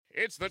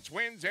It's the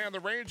Twins and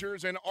the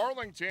Rangers in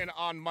Arlington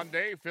on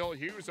Monday. Phil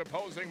Hughes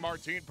opposing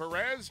Martin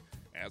Perez.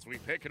 As we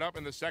pick it up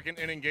in the second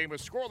inning, game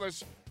is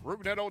scoreless.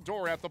 Rougned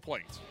Odor at the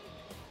plate.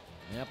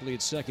 Napoli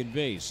at second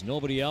base.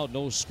 Nobody out,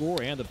 no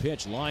score, and the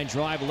pitch. Line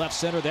drive left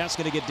center. That's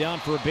going to get down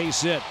for a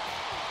base hit.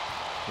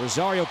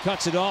 Rosario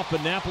cuts it off,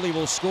 but Napoli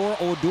will score.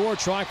 Odor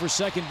try for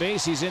second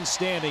base. He's in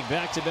standing.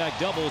 Back-to-back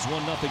doubles,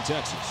 1-0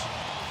 Texas.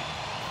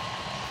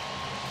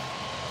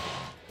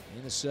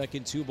 In the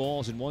second, 2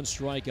 balls and 1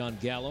 strike on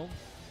Gallo.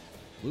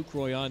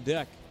 Lucroy on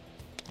deck.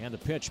 And the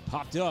pitch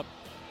popped up.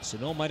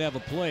 Sano might have a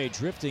play.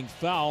 Drifting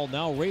foul.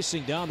 Now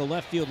racing down the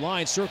left field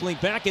line. Circling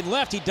back in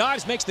left. He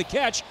dives, makes the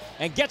catch,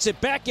 and gets it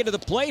back into the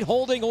plate,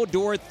 holding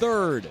Odor at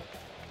third.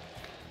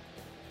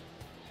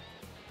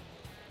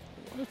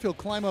 I wonder if he'll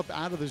climb up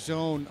out of the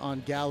zone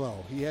on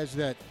Gallo. He has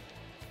that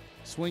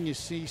swing you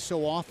see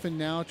so often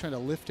now, trying to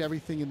lift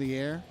everything in the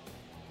air.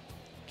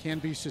 Can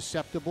be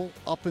susceptible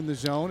up in the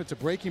zone. It's a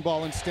breaking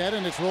ball instead,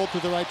 and it's rolled to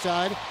the right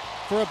side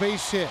for a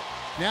base hit.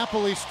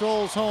 Napoli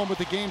strolls home with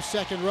the game's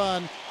second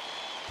run.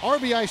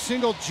 RBI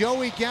single.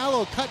 Joey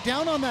Gallo cut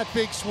down on that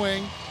big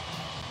swing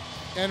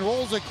and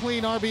rolls a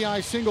clean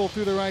RBI single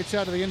through the right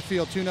side of the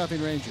infield.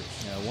 2-0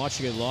 Rangers. Yeah,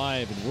 watching it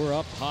live, and we're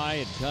up high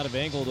and kind of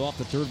angled off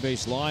the third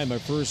base line. My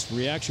first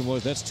reaction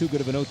was that's too good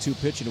of an 0-2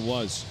 pitch, and it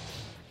was.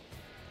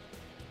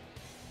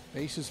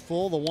 Base is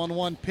full. The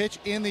 1-1 pitch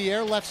in the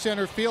air, left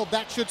center field.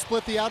 That should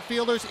split the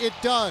outfielders. It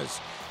does.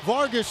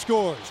 Vargas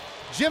scores.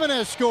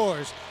 Jimenez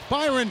scores.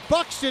 Byron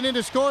Buxton in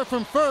to score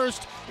from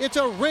first. It's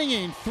a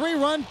ringing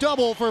 3-run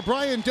double for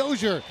Brian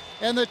Dozier,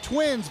 and the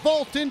Twins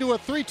vault into a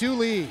 3-2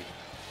 lead.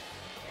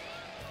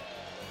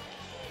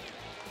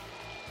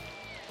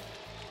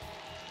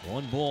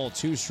 One ball,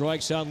 2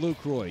 strikes on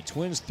Lucroy.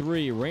 Twins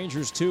 3,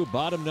 Rangers 2,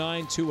 bottom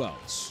 9, 2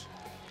 outs.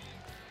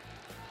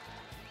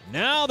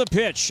 Now the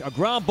pitch, a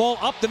ground ball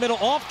up the middle,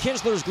 off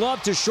Kinsler's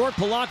glove to short.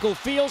 Polanco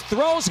fields,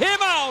 throws him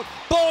out.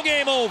 Ball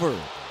game over.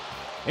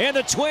 And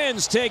the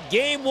Twins take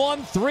game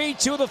 1,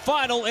 3-2 the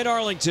final in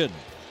Arlington.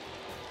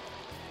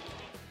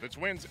 The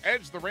Twins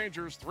edge the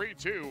Rangers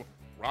 3-2.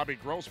 Robbie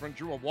Grossman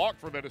drew a walk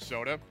for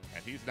Minnesota,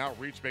 and he's now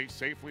reached base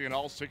safely in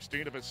all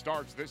 16 of his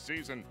starts this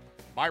season.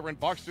 Byron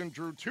Buxton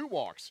drew 2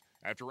 walks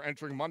after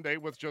entering Monday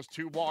with just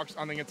 2 walks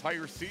on the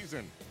entire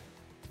season.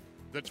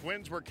 The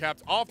Twins were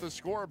kept off the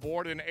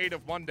scoreboard in 8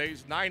 of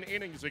Monday's 9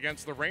 innings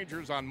against the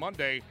Rangers on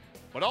Monday,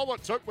 but all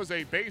it took was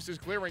a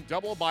bases-clearing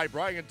double by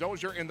Brian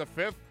Dozier in the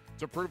 5th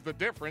to prove the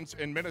difference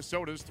in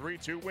Minnesota's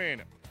 3-2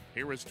 win.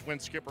 Here is Twin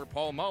skipper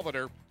Paul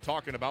Molitor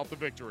talking about the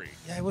victory.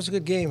 Yeah, it was a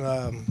good game.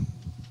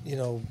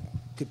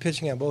 Good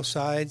pitching on both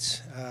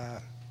sides.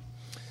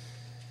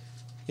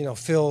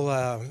 Phil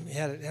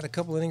had a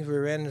couple innings where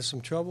he ran into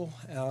some trouble,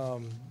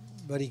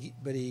 but he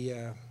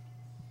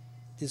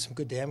did some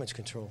good damage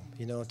control.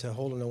 To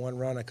hold him to 1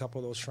 run, a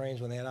couple of those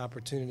frames when they had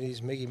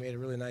opportunities. Miggy made a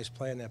really nice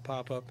play in that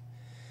pop-up.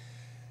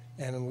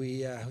 And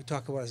we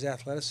talk about his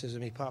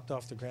athleticism. He popped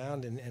off the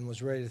ground and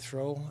was ready to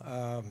throw.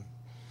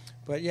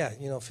 But yeah,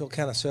 Phil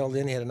kind of settled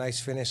in. He had a nice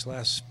finish. The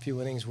last few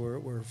innings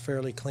were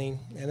fairly clean.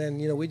 And then,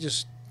 we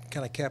just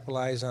kind of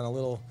capitalized on a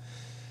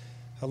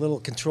little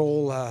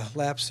control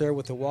lapse there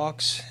with the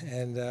walks.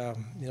 And,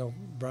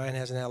 Brian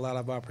hasn't had a lot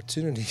of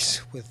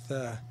opportunities with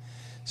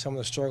some of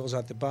the struggles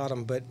at the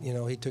bottom. But,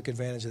 he took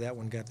advantage of that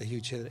one, got the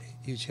huge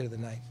hit of the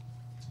night.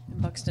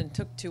 And Buxton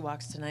took 2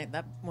 walks tonight.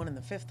 That one in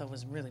the 5th, though,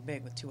 was really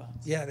big with 2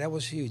 outs. Yeah, that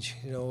was huge.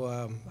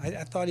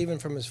 I thought even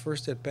from his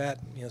first at-bat,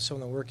 some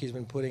of the work he's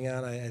been putting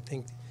on, I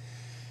think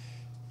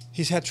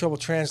he's had trouble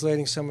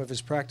translating some of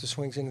his practice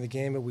swings into the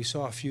game, but we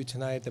saw a few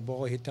tonight. The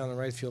ball he hit down the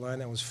right field line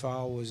that was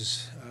foul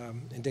was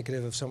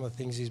indicative of some of the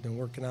things he's been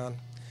working on.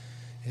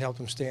 It helped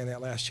him stay on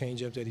that last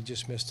changeup that he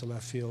just missed to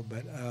left field.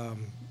 But,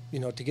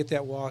 to get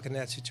that walk in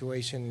that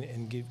situation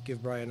and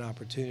give Brian an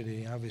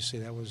opportunity, obviously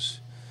that was,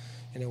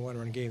 in a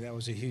 1-run game, that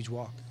was a huge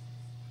walk.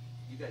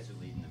 You guys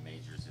are leading the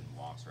majors in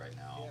walks right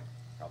now. Yeah.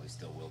 Probably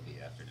still will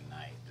be after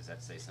tonight. Does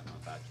that say something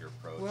about your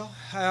approach? Well,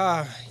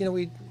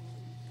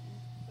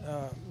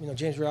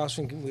 James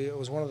Ralston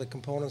was one of the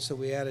components that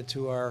we added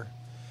to our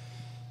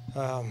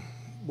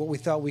what we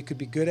thought we could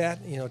be good at.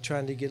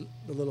 Trying to get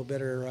a little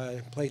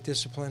better plate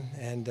discipline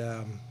and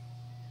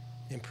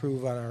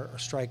improve on our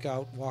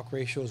strikeout walk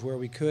ratios where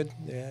we could.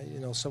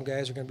 Some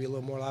guys are going to be a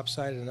little more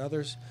lopsided than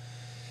others,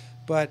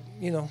 but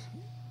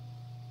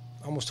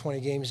almost 20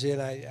 games in,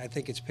 I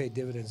think it's paid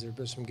dividends. There have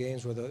been some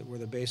games where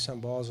the base on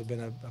balls have been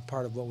a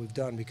part of what we've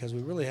done because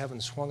we really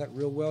haven't swung it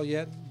real well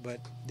yet, but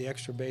the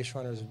extra base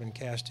runners have been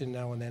cashed in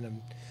now and then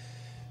and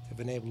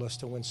have enabled us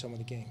to win some of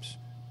the games.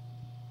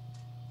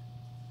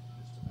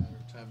 Just a matter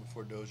of time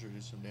before Dozier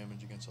did some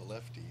damage against a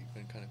lefty. You've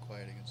been kind of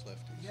quiet against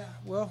lefties. Yeah,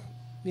 well,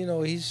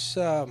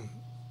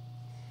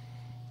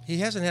 he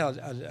hasn't had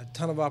a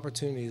ton of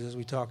opportunities, as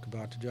we talked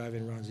about, to drive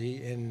in runs.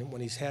 And when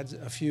he's had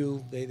a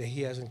few,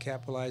 he hasn't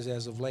capitalized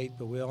as of late,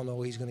 but we all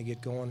know he's going to get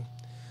going.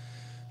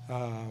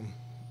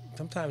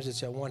 Sometimes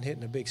it's that one hit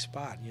in a big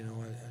spot,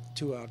 a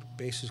 2-out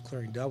bases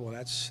clearing double.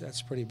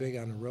 That's pretty big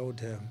on the road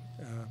to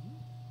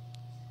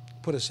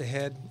put us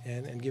ahead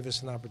and give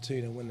us an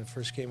opportunity to win the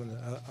first game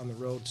on the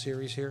road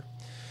series here.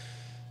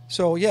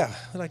 So, yeah,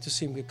 I'd like to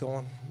see him get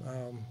going.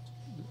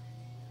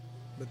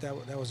 But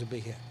that was a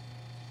big hit.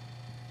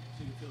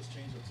 Do you think it feels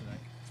changed up tonight?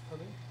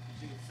 Pardon me?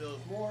 Do you think it feels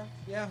more?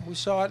 Yeah, we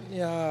saw it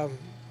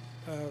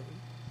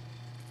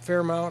fair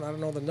amount. I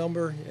don't know the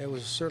number. It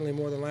was certainly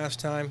more than last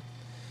time.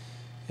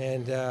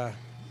 And, I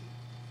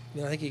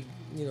think he,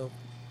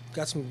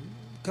 got a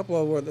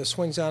couple of the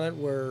swings on it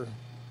where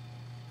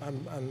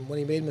when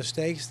he made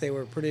mistakes, they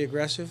were pretty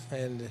aggressive.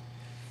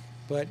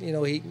 But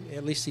he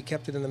at least he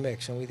kept it in the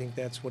mix, and we think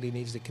that's what he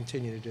needs to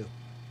continue to do.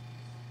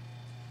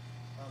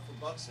 For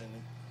Buxton,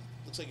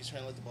 it looks like he's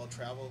trying to let the ball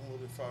travel a little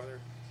bit farther,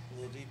 a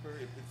little deeper.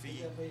 If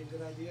he, would that be a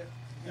good idea?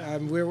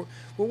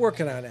 We're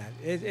working on that.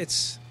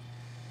 It's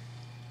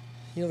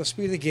the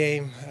speed of the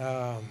game,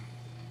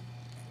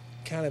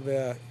 kind of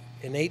a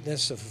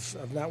innateness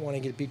of not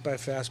wanting to get beat by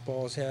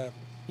fastballs.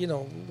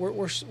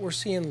 We're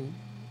seeing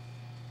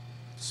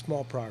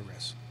small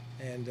progress,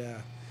 and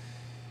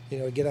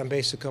get on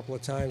base a couple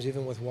of times,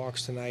 even with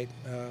walks tonight.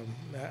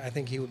 I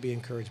think he would be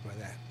encouraged by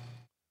that.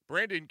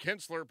 Brandon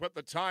Kintzler put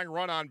the tying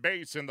run on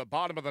base in the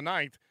bottom of the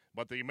ninth,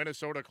 but the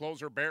Minnesota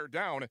closer bared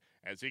down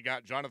as he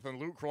got Jonathan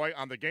Lucroy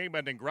on the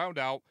game-ending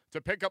groundout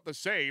to pick up the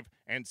save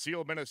and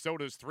seal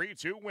Minnesota's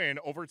 3-2 win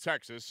over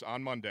Texas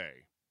on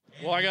Monday.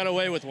 Well, I got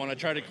away with one. I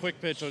tried to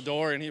quick pitch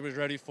Odor, and he was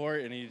ready for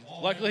it, and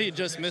luckily he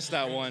just missed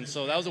that one.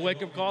 So that was a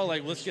wake-up call,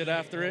 let's get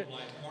after it.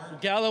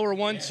 Gallo, we're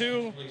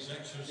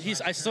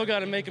 1-2. I still got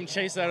to make him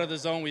chase out of the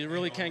zone. We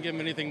really can't give him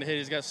anything to hit.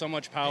 He's got so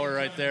much power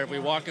right there. If we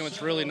walk him,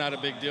 it's really not a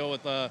big deal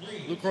with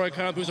Lucroy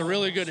coming up, who's a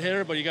really good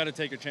hitter, but you got to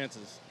take your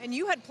chances. And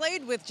you had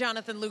played with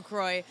Jonathan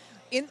Lucroy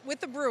with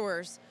the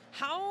Brewers.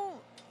 How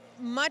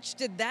much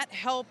did that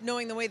help,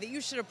 knowing the way that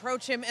you should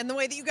approach him and the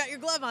way that you got your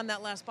glove on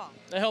that last ball?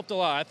 It helped a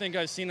lot. I think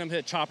I've seen him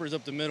hit choppers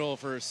up the middle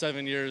for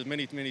 7 years,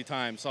 many, many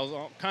times. So I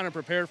was kind of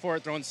prepared for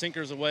it, throwing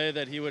sinkers away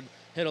that he would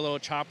hit a little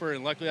chopper,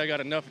 and luckily I got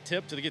enough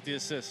tip to get the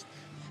assist.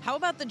 How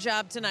about the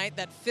job tonight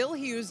that Phil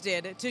Hughes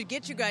did to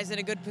get you guys in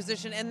a good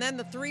position, and then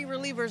the three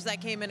relievers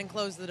that came in and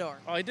closed the door?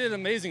 Oh, he did an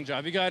amazing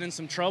job. He got in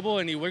some trouble,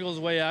 and he wiggled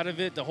his way out of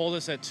it to hold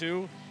us at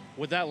 2.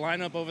 With that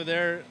lineup over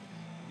there,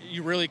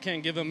 you really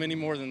can't give him any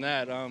more than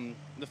that.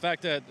 The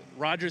fact that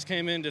Rogers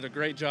came in, did a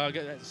great job.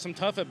 Some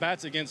tough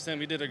at-bats against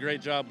him. He did a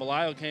great job.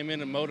 Belial came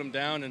in and mowed him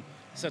down and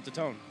set the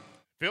tone.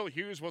 Phil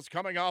Hughes was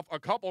coming off a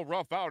couple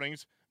rough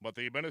outings, but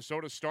the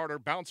Minnesota starter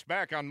bounced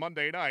back on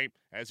Monday night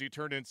as he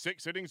turned in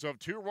 6 innings of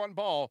 2-run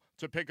ball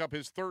to pick up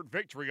his 3rd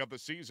victory of the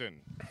season.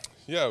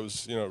 Yeah, it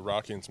was,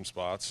 rocky in some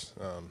spots.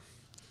 Couldn't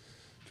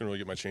really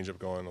get my changeup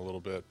going a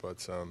little bit,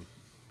 but,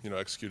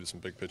 executed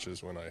some big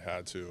pitches when I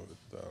had to,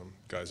 with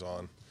guys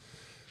on,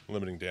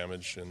 limiting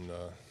damage. And,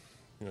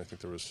 I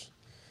think there was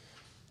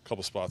a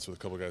couple spots with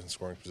a couple guys in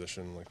scoring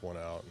position, like 1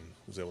 out, and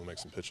was able to make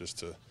some pitches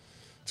to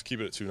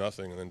keep it at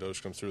 2-0. And then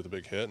Doge comes through with a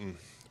big hit, and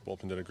the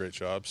bullpen did a great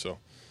job. So it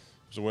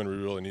was a win we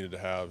really needed to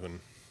have and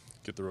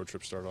get the road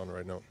trip started on the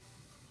right note.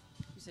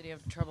 You said you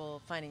have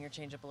trouble finding your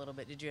changeup a little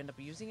bit. Did you end up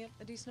using it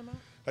a decent amount?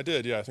 I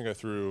did, yeah. I think I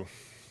threw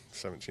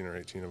 17 or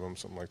 18 of them,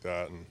 something like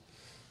that. And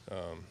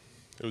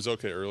it was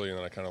okay early, and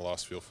then I kind of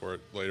lost feel for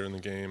it later in the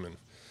game. And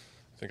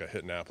I think I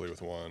hit Napoli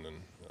with one, and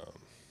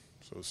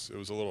so it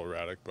was a little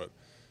erratic, but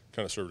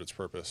kind of served its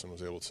purpose and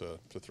was able to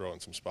throw in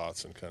some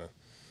spots and kind of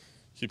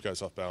keep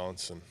guys off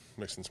balance and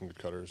mix in some good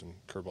cutters and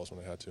curveballs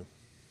when I had to.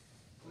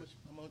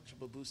 How much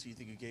of a boost do you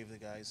think you gave the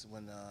guys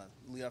when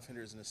leadoff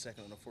hitters in the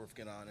second and the fourth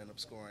get on and end up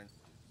scoring,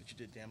 but you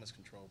did damage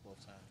control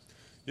both times?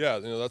 Yeah,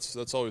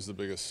 that's always the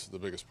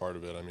biggest part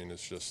of it. I mean,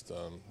 it's just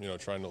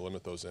trying to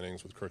limit those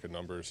innings with crooked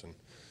numbers, and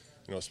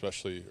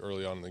especially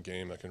early on in the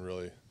game, that can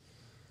really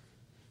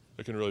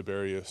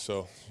bury you.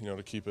 So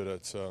to keep it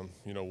at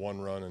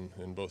 1 run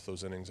in both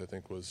those innings, I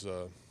think was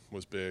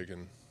big.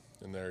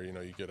 And there,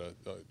 you get a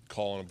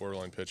call on a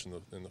borderline pitch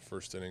in the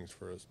first innings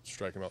for a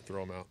strike him out,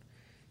 throw him out.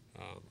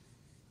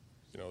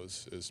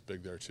 Is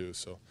big there too.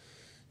 So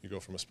you go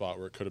from a spot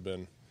where it could have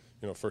been,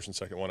 first and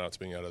second 1 out to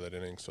being out of that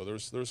inning. So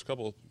there's a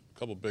couple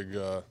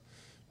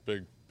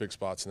big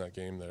spots in that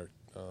game there.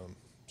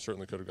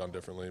 Certainly could have gone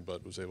differently,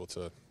 but was able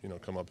to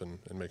come up and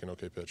make an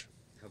okay pitch.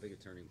 How big a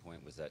turning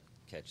point was that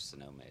catch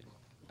Sano made?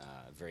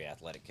 Very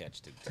athletic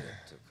catch to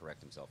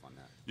correct himself on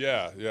that.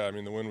 Yeah. I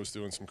mean, the wind was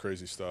doing some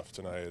crazy stuff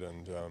tonight,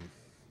 and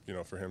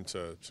for him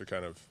to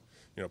kind of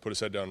put his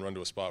head down and run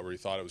to a spot where he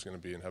thought it was going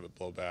to be and have it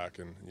blow back,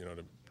 and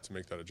to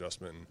make that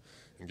adjustment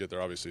and get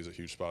there obviously is a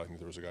huge spot. I think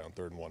there was a guy on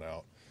 3rd and 1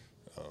 out.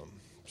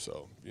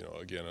 So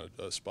again,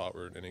 a spot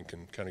where an inning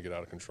can kind of get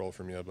out of control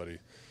from you, but he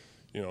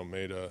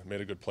made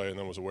a good play and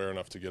then was aware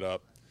enough to get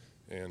up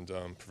and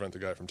prevent the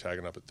guy from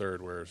tagging up at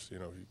 3rd, whereas he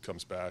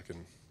comes back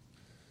and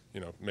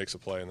makes a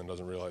play and then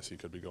doesn't realize he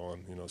could be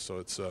going. So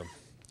it's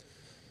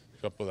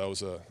that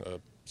was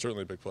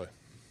certainly a big play.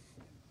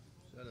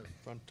 Is that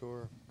a front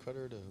door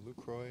cutter to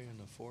Lucroy in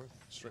the 4th?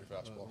 Straight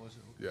fastball. Was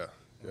it? Yeah.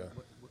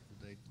 What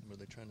were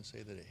they trying to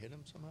say that it hit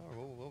him somehow, or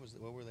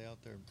what were they out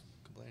there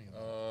complaining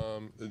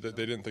about?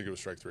 They didn't think it was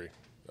strike 3.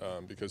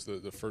 because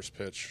the first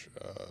pitch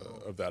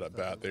of that at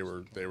bat, it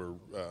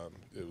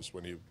was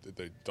when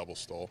they double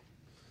stole,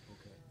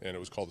 and it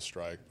was called a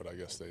strike. But I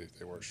guess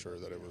they weren't sure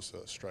that it was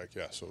a strike.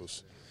 Yeah, so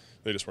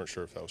they just weren't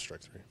sure if that was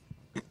strike 3.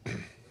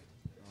 And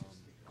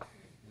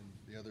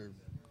the other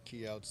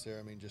key outs there.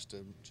 I mean, just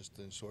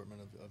the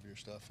assortment of your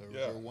stuff. Was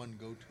there one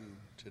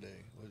go-to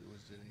today?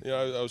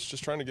 I was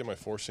just trying to get my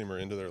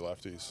four-seamer into their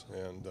lefties,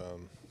 and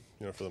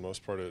for the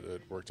most part,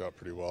 it worked out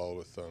pretty well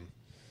with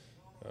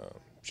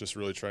just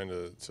really trying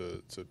to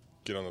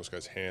get on those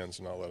guys' hands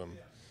and not let them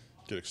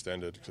get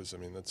extended, because I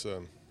mean that's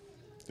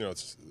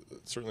it's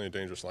certainly a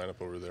dangerous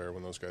lineup over there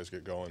when those guys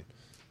get going.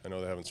 I know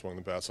they haven't swung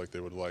the bats like they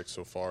would like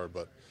so far,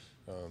 but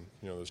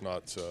there's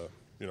not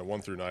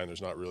 1 through 9.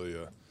 There's not really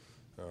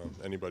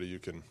anybody you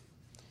can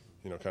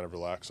kind of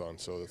relax on.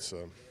 So that's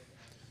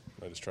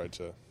I just tried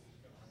to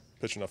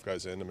pitch enough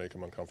guys in to make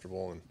them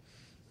uncomfortable, and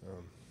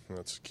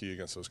that's key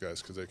against those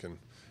guys because they can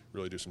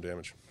really do some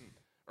damage.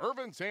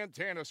 Irvin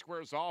Santana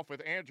squares off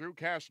with Andrew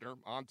Kashner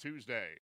on Tuesday.